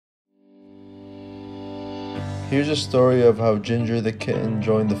Here's a story of how Ginger the kitten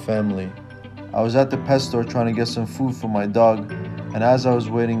joined the family. I was at the pet store trying to get some food for my dog, and as I was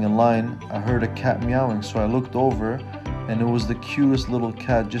waiting in line, I heard a cat meowing, so I looked over, and it was the cutest little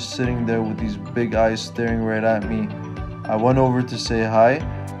cat just sitting there with these big eyes staring right at me. I went over to say hi,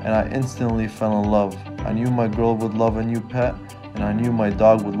 and I instantly fell in love. I knew my girl would love a new pet, and I knew my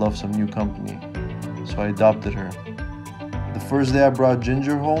dog would love some new company, so I adopted her. The first day I brought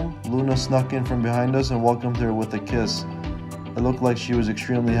Ginger home, Luna snuck in from behind us and welcomed her with a kiss. It looked like she was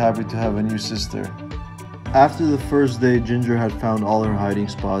extremely happy to have a new sister. After the first day, Ginger had found all her hiding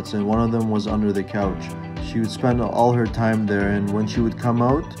spots, and one of them was under the couch. She would spend all her time there, and when she would come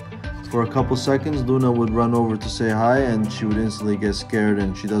out, for a couple seconds, Luna would run over to say hi, and she would instantly get scared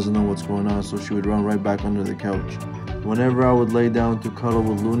and she doesn't know what's going on, so she would run right back under the couch. Whenever I would lay down to cuddle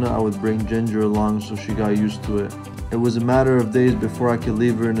with Luna, I would bring Ginger along so she got used to it. It was a matter of days before I could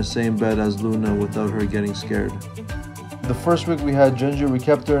leave her in the same bed as Luna without her getting scared. The first week we had Ginger, we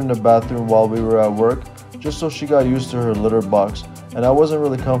kept her in the bathroom while we were at work, just so she got used to her litter box, and I wasn't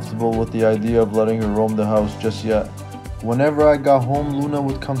really comfortable with the idea of letting her roam the house just yet. Whenever I got home, Luna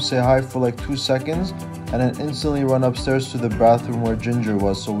would come say hi for like 2 seconds, and then instantly run upstairs to the bathroom where Ginger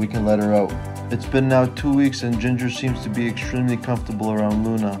was so we can let her out. It's been now 2 weeks and Ginger seems to be extremely comfortable around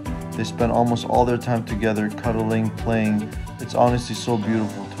Luna. They spend almost all their time together, cuddling, playing. It's honestly so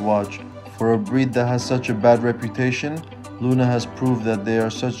beautiful to watch. For a breed that has such a bad reputation, Luna has proved that they are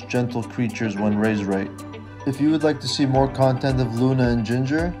such gentle creatures when raised right. If you would like to see more content of Luna and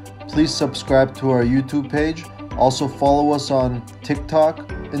Ginger, please subscribe to our YouTube page. Also follow us on TikTok,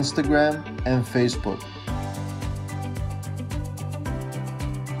 Instagram, and Facebook.